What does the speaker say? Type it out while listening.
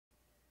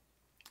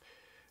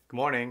Good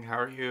morning. How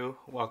are you?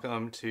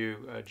 Welcome to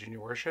Junior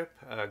Worship.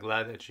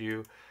 Glad that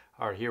you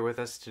are here with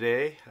us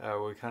today.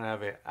 We kind of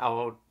have an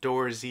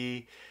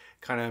outdoorsy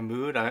kind of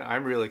mood.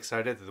 I'm really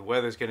excited that the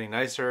weather's getting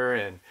nicer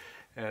and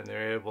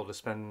they're able to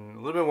spend a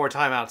little bit more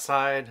time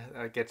outside.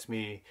 That gets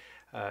me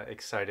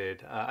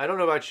excited. I don't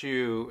know about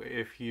you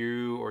if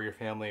you or your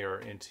family are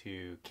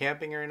into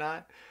camping or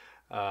not.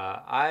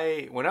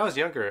 When I was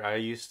younger, I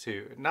used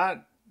to,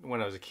 not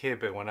when I was a kid,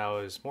 but when I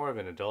was more of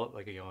an adult,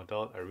 like a young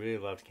adult, I really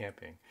loved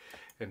camping.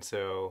 And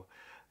so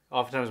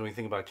oftentimes when we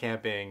think about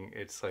camping,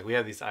 it's like we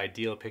have this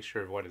ideal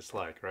picture of what it's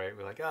like, right?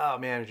 We're like, oh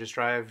man, we just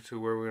drive to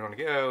where we want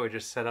to go, we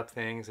just set up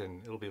things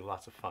and it'll be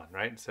lots of fun,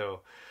 right?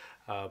 So,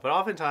 but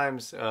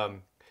oftentimes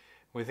when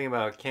we think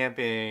about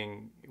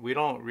camping, we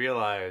don't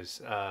realize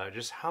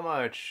just how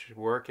much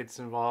work it's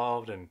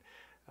involved, and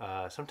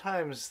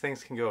sometimes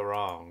things can go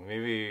wrong.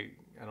 Maybe,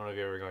 I don't know if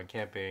you've ever gone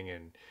camping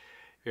and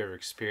you ever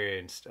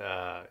experienced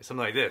something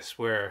like this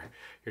where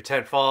your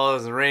tent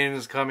falls and the rain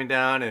is coming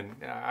down,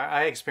 and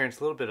I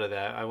experienced a little bit of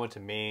that. I went to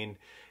Maine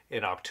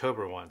in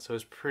October once, so it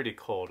was pretty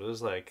cold. It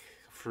was like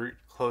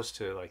close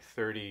to like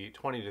 20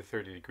 to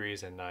 30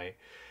 degrees at night,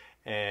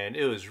 and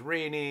it was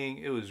raining,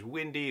 it was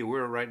windy, we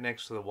were right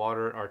next to the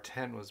water. Our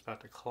tent was about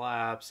to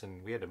collapse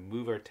and we had to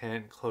move our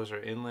tent closer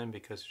inland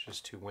because it's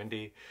just too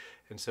windy.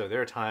 And so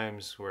there are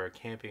times where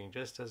camping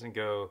just doesn't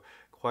go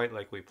quite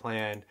like we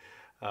planned.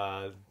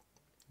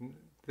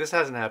 This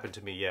hasn't happened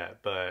to me yet,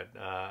 but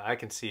I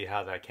can see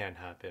how that can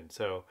happen.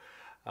 So,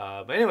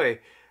 but anyway,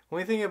 when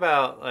we think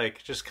about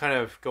like just kind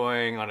of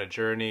going on a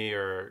journey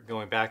or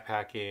going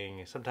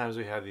backpacking, sometimes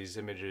we have these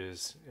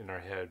images in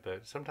our head,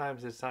 but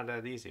sometimes it's not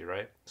that easy,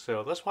 right?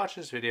 So let's watch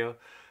this video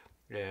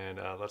and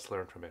let's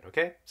learn from it,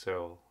 okay?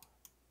 So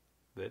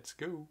let's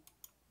go.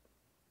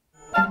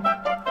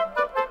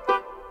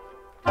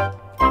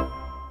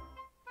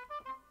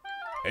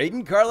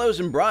 Aiden, Carlos,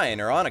 and Brian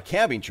are on a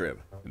camping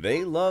trip.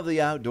 They love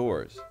the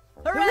outdoors.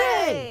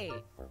 Hooray!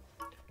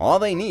 All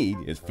they need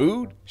is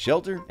food,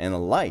 shelter, and a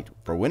light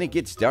for when it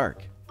gets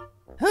dark.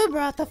 Who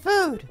brought the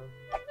food?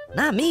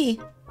 Not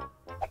me.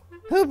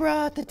 Who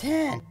brought the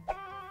tent?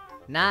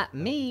 Not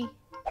me.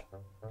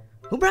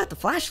 Who brought the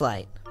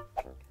flashlight?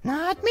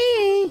 Not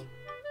me.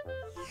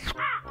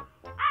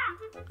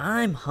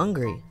 I'm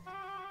hungry.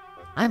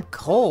 I'm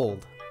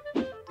cold.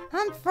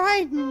 I'm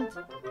frightened.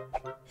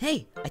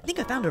 Hey, I think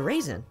I found a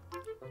raisin.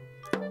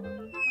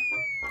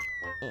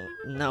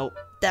 No,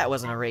 that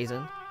wasn't a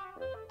raisin.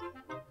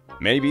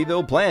 Maybe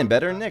they'll plan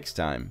better next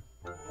time.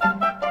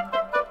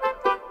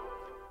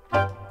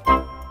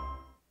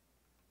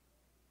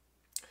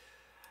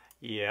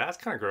 Yeah, that's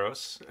kind of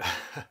gross.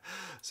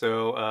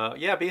 So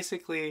yeah,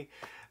 basically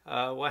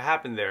what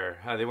happened there,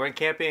 they went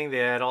camping, they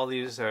had all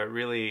these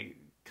really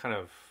kind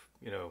of,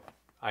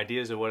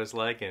 ideas of what it's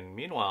like, and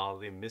meanwhile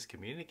they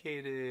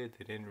miscommunicated,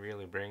 they didn't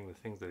really bring the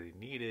things that they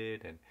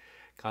needed, and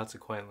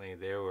consequently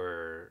they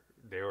were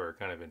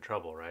kind of in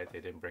trouble, right? They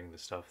didn't bring the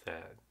stuff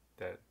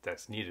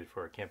that's needed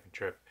for a camping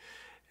trip.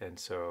 And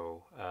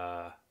so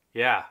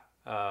yeah,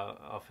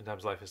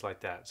 oftentimes life is like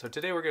that. So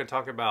today we're going to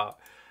talk about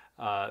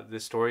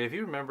this story. If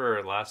you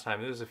remember last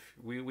time,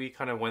 we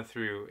kind of went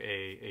through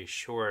a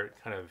short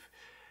kind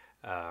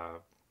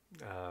of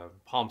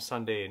Palm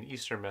Sunday and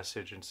Easter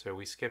message, and so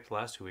we skipped the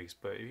last 2 weeks.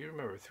 But if you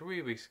remember,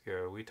 3 weeks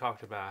ago we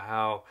talked about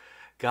how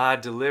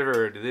God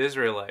delivered the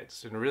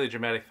Israelites in a really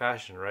dramatic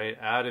fashion, right,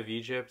 out of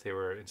Egypt. They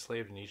were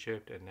enslaved in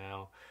Egypt, and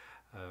now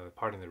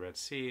parting the Red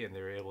Sea, and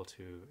they were able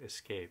to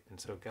escape. And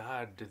so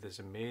God did this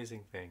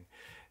amazing thing.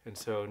 And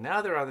so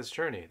now they're on this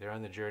journey. They're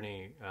on the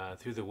journey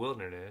through the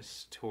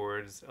wilderness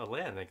towards a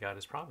land that God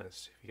has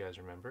promised, if you guys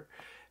remember.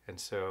 And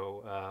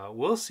so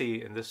we'll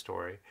see in this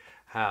story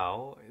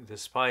how,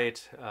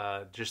 despite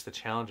just the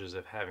challenges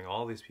of having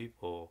all these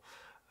people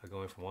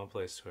going from one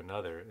place to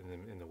another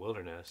in the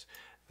wilderness,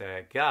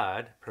 that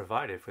God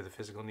provided for the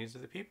physical needs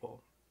of the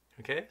people.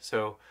 Okay,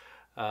 so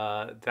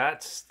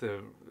that's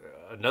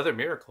another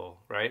miracle,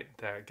 right?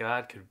 That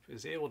God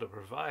is able to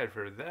provide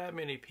for that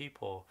many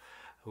people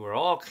who are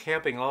all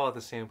camping all at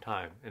the same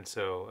time. And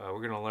so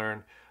we're going to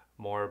learn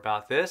more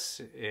about this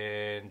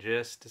in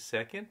just a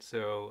second.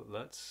 So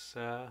let's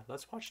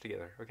watch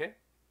together, okay?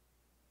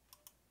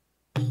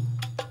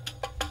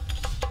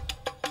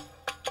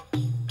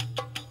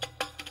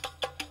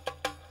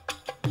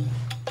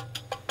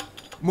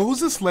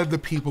 Moses led the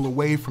people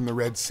away from the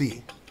Red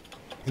Sea,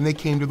 and they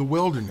came to the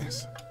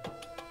wilderness.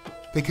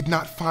 They could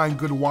not find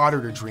good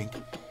water to drink,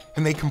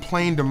 and they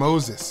complained to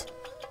Moses.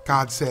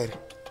 God said,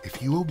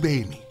 "If you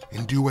obey me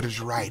and do what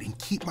is right and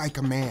keep my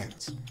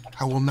commands,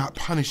 I will not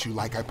punish you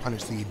like I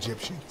punished the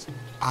Egyptians.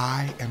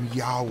 I am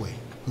Yahweh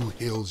who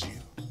heals you."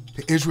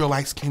 The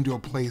Israelites came to a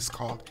place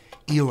called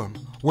Elim,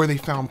 where they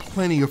found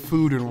plenty of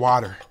food and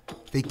water.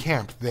 They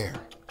camped there.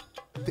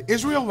 The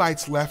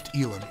Israelites left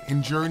Elim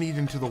and journeyed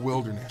into the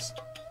wilderness.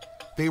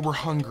 They were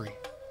hungry.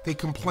 They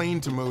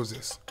complained to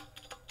Moses.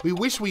 "We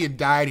wish we had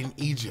died in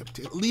Egypt.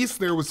 At least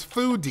there was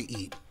food to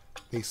eat,"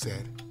 they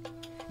said.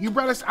 "You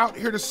brought us out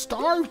here to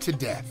starve to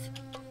death."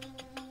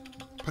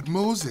 But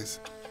Moses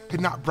had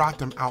not brought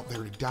them out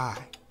there to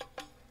die.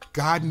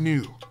 God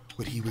knew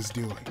what he was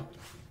doing.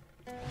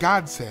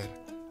 God said,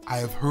 I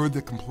have heard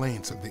the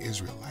complaints of the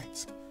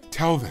Israelites.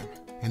 Tell them,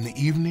 in the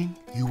evening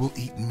you will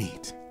eat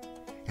meat,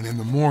 and in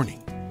the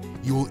morning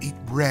you will eat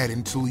bread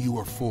until you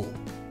are full.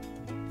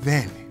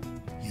 Then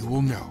you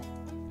will know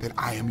that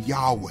I am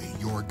Yahweh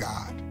your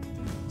God.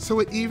 So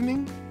at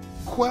evening,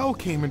 quail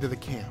came into the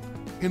camp.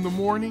 In the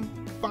morning,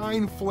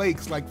 fine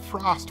flakes like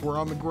frost were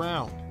on the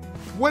ground.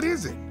 What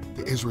is it?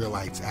 The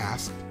Israelites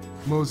asked.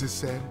 Moses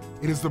said,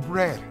 it is the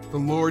bread the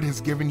Lord has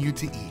given you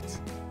to eat.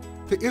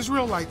 The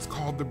Israelites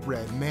called the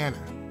bread manna,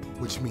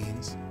 which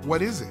means,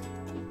 what is it?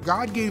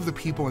 God gave the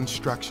people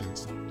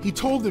instructions. He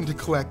told them to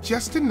collect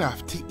just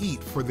enough to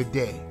eat for the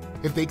day.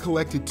 If they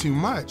collected too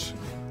much,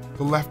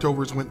 the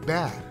leftovers went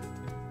bad.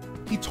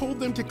 He told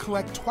them to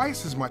collect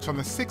twice as much on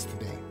the sixth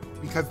day,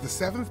 because the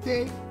seventh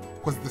day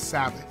was the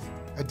Sabbath,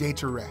 a day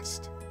to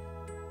rest.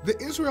 The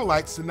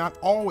Israelites did not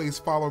always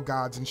follow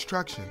God's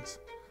instructions.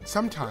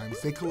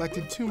 Sometimes they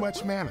collected too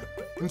much manna,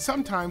 and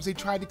sometimes they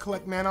tried to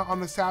collect manna on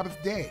the Sabbath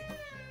day.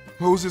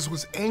 Moses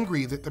was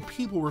angry that the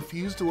people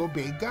refused to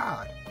obey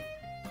God.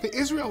 The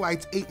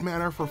Israelites ate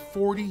manna for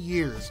 40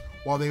 years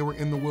while they were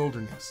in the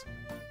wilderness.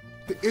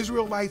 The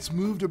Israelites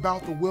moved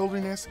about the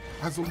wilderness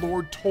as the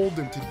Lord told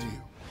them to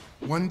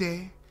do. One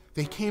day,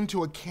 they came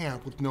to a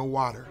camp with no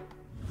water.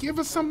 Give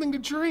us something to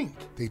drink,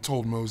 they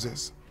told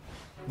Moses.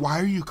 Why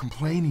are you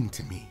complaining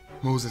to me?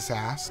 Moses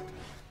asked.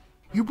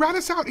 You brought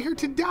us out here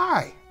to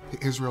die,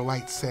 the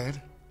Israelites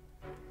said.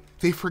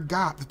 They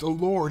forgot that the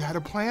Lord had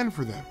a plan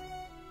for them.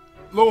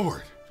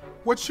 Lord,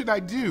 what should I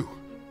do?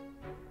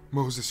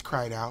 Moses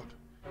cried out.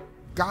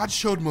 God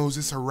showed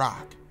Moses a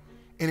rock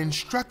and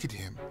instructed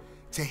him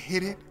to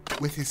hit it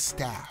with his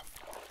staff.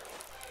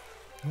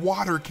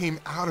 Water came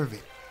out of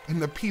it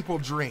and the people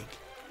drank.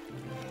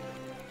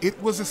 It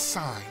was a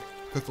sign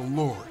that the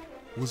Lord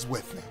was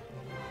with them.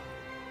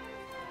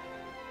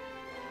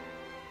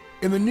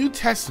 In the New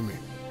Testament,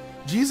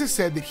 Jesus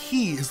said that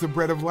he is the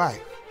bread of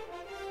life.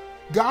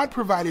 God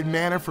provided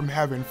manna from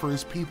heaven for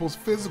his people's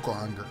physical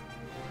hunger,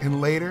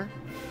 and later,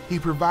 he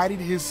provided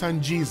his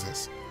son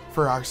Jesus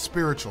for our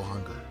spiritual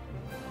hunger.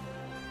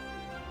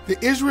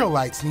 The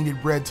Israelites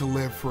needed bread to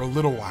live for a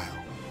little while,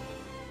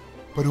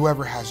 but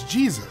whoever has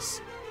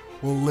Jesus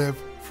will live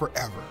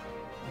forever.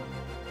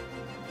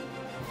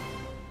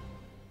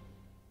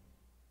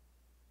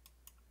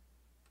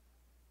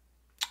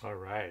 All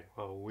right,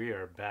 well, we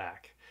are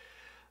back.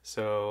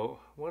 So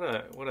what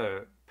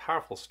a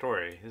powerful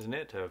story, isn't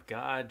it, of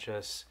God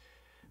just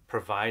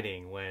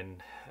providing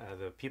when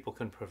the people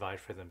couldn't provide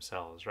for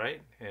themselves,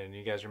 right? And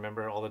you guys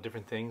remember all the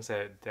different things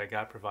that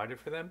God provided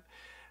for them?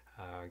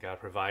 God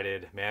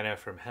provided manna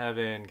from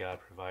heaven, God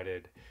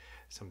provided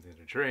something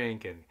to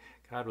drink, and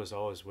God was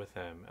always with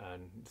them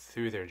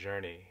through their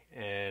journey.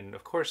 And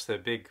of course, the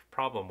big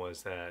problem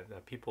was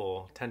that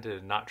people tended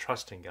to not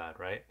trust in God,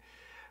 right?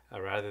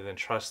 Rather than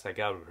trust that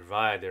God would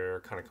provide, they're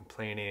kind of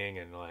complaining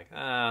and like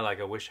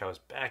I wish I was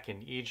back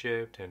in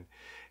Egypt. And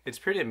it's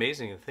pretty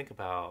amazing to think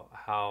about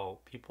how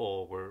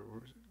people were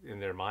in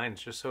their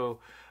minds just so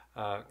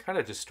kind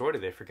of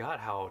distorted. They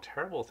forgot how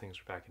terrible things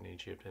were back in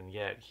Egypt, and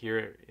yet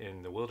here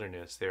in the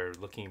wilderness, they're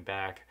looking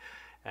back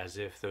as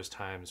if those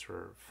times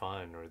were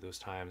fun or those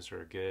times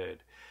were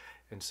good.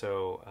 And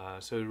so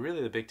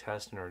really the big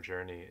test in our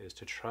journey is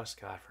to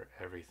trust God for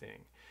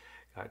everything.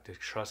 To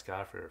trust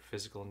God for our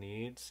physical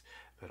needs,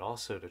 but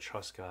also to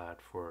trust God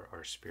for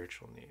our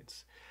spiritual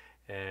needs.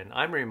 And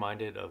I'm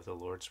reminded of the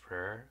Lord's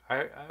Prayer.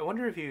 I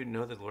wonder if you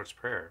know the Lord's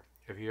Prayer.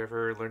 Have you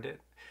ever learned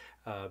it?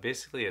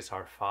 Basically, it's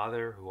our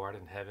Father who art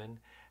in heaven,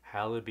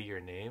 hallowed be your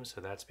name.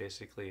 So that's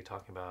basically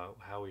talking about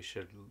how we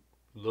should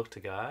look to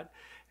God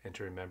and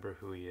to remember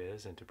who he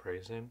is and to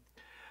praise him.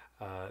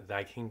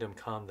 Thy kingdom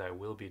come, thy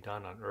will be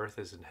done on earth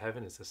as in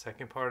heaven is the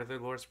second part of the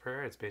Lord's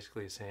Prayer. It's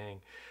basically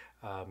saying,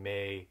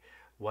 may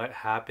what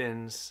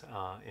happens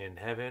in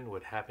heaven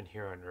would happen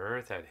here on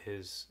earth,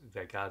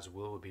 that God's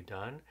will would be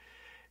done.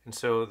 And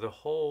so the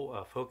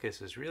whole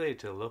focus is really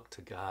to look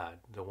to God,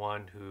 the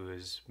one who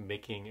is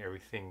making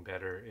everything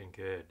better and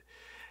good.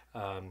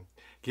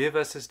 Give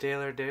us this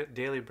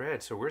daily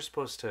bread. So we're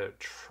supposed to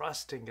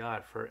trust in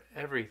God for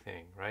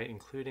everything, right?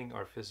 Including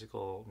our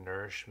physical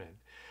nourishment.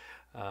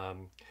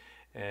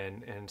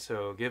 And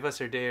so give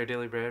us our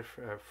daily bread,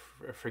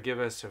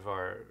 forgive us of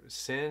our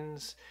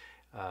sins,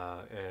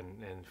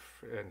 and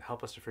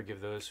help us to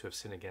forgive those who have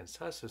sinned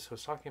against us. So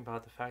it's talking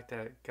about the fact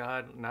that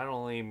God not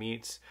only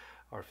meets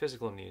our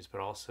physical needs, but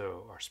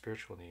also our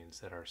spiritual needs,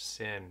 that our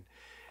sin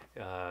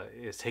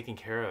is taken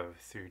care of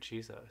through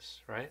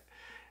Jesus, right?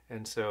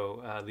 And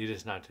so lead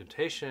us not into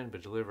temptation,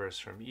 but deliver us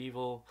from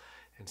evil.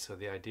 And so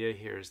the idea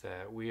here is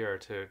that we are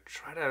to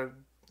try to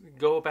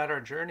go about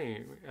our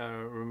journey,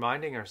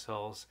 reminding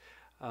ourselves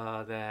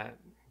that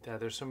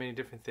there's so many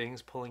different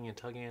things pulling and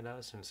tugging at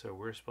us, and so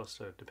we're supposed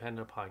to depend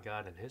upon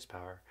God and his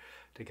power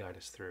to guide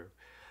us through.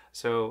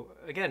 So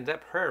again,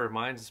 that prayer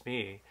reminds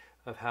me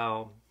of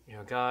how,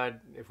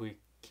 God, if we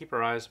keep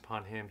our eyes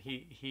upon him,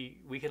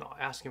 we can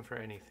ask him for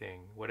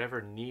anything,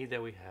 whatever need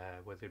that we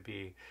have, whether it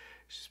be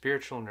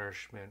spiritual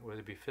nourishment, whether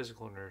it be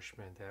physical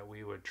nourishment, that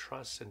we would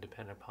trust and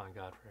depend upon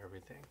God for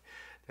everything.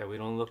 That we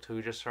don't look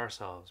to just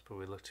ourselves, but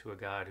we look to a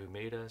God who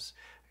made us,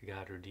 a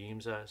God who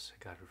redeems us,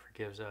 a God who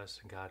forgives us,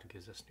 and God who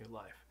gives us new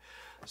life.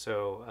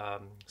 So,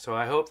 so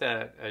I hope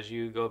that as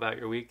you go about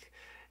your week,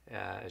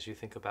 as you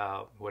think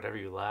about whatever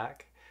you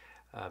lack,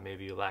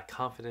 maybe you lack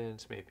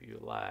confidence, maybe you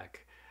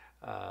lack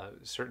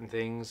certain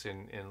things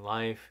in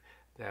life,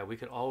 that we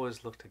could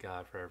always look to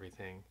God for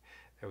everything,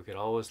 that we could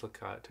always look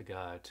to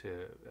God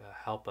to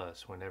help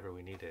us whenever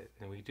we need it.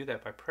 And we do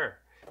that by prayer.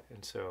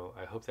 And so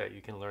I hope that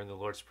you can learn the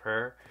Lord's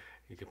Prayer.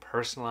 You can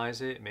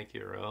personalize it, make it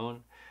your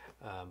own.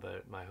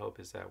 But my hope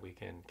is that we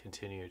can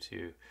continue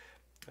to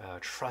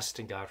trust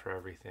in God for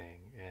everything,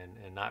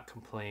 and not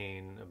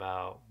complain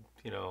about,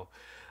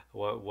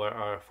 what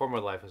our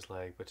former life is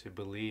like, but to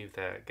believe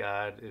that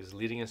God is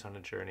leading us on a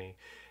journey,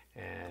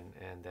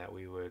 and that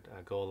we would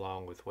go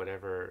along with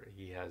whatever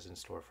He has in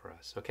store for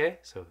us. Okay,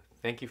 so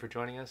thank you for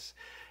joining us,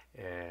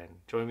 and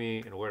join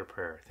me in a word of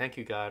prayer. Thank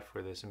you, God,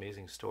 for this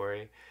amazing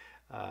story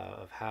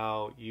of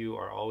how you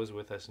are always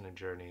with us in a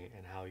journey,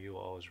 and how you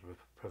always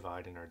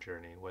provide in our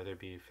journey, whether it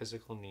be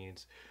physical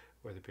needs,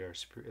 whether it be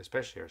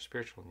especially our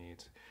spiritual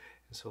needs.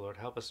 And so, Lord,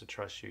 help us to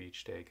trust you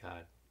each day,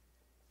 God,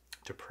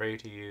 to pray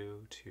to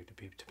you, to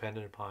be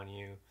dependent upon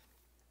you,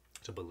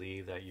 to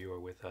believe that you are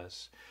with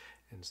us.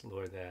 And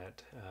Lord,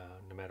 that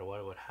no matter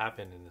what would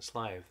happen in this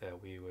life,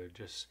 that we would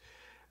just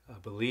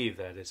believe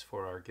that it's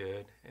for our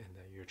good, and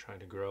that you're trying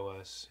to grow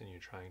us, and you're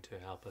trying to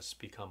help us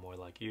become more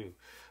like you.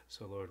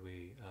 So Lord,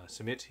 we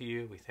submit to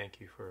you. We thank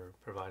you for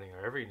providing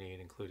our every need,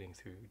 including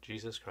through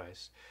Jesus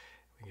Christ.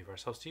 We give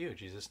ourselves to you. In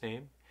Jesus'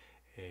 name,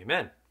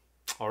 amen.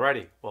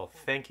 Alrighty. Well,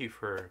 thank you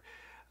for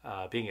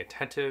being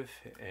attentive,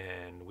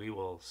 and we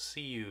will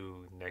see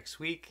you next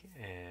week,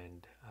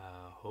 and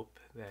hope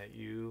that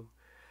you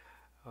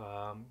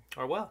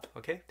are well.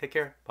 Okay, take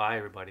care. Bye,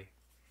 everybody.